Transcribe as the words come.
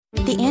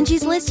The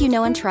Angie's List you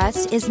know and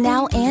trust is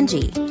now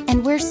Angie,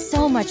 and we're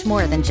so much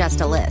more than just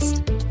a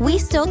list. We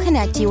still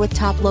connect you with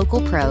top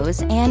local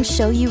pros and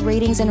show you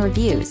ratings and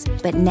reviews,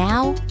 but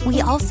now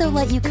we also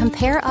let you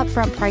compare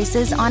upfront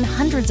prices on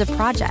hundreds of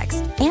projects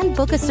and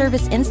book a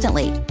service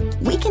instantly.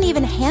 We can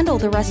even handle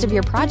the rest of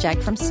your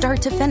project from start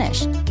to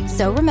finish.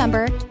 So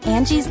remember,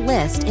 Angie's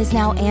List is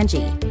now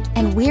Angie,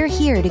 and we're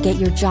here to get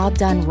your job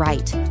done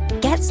right.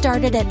 Get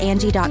started at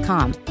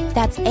Angie.com.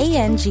 That's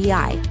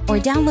ANGI, or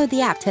download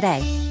the app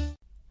today.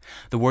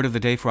 The word of the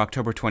day for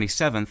October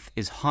 27th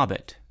is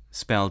Hobbit,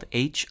 spelled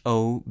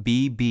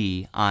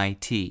Hobbit.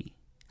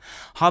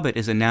 Hobbit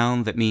is a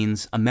noun that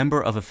means a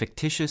member of a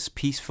fictitious,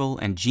 peaceful,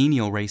 and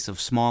genial race of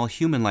small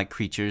human-like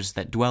creatures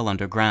that dwell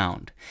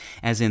underground,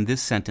 as in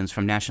this sentence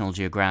from National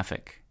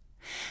Geographic.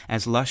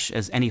 As lush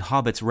as any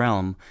hobbit's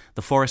realm,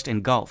 the forest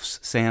engulfs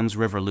Sam's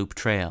River Loop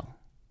Trail.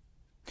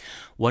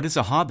 What is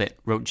a hobbit?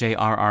 Wrote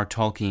J.R.R.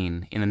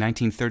 Tolkien in the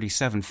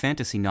 1937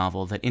 fantasy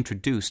novel that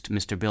introduced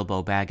Mr.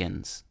 Bilbo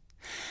Baggins.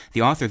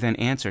 The author then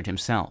answered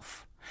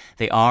himself.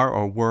 They are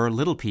or were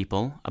little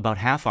people, about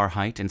half our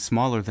height and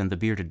smaller than the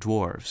bearded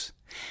dwarves.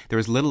 There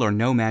is little or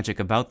no magic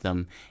about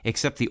them,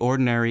 except the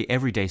ordinary,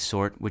 everyday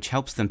sort which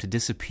helps them to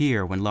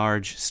disappear when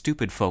large,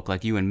 stupid folk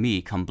like you and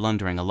me come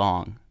blundering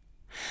along.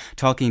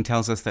 Tolkien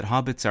tells us that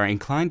hobbits are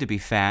inclined to be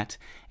fat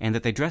and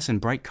that they dress in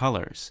bright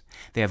colors.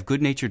 They have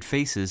good-natured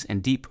faces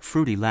and deep,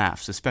 fruity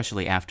laughs,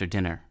 especially after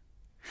dinner.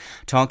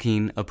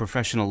 Tolkien, a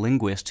professional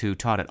linguist who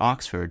taught at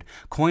Oxford,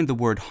 coined the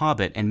word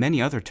hobbit and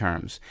many other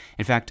terms,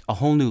 in fact, a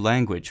whole new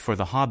language for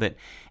The Hobbit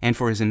and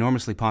for his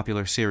enormously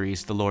popular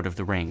series, The Lord of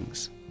the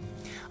Rings.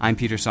 I'm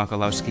Peter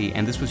Sokolowski,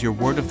 and this was your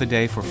Word of the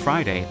Day for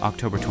Friday,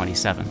 October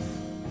 27th.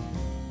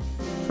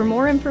 For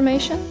more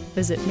information,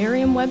 visit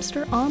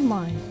Merriam-Webster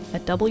online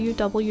at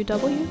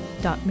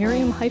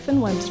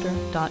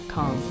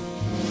www.merriam-webster.com.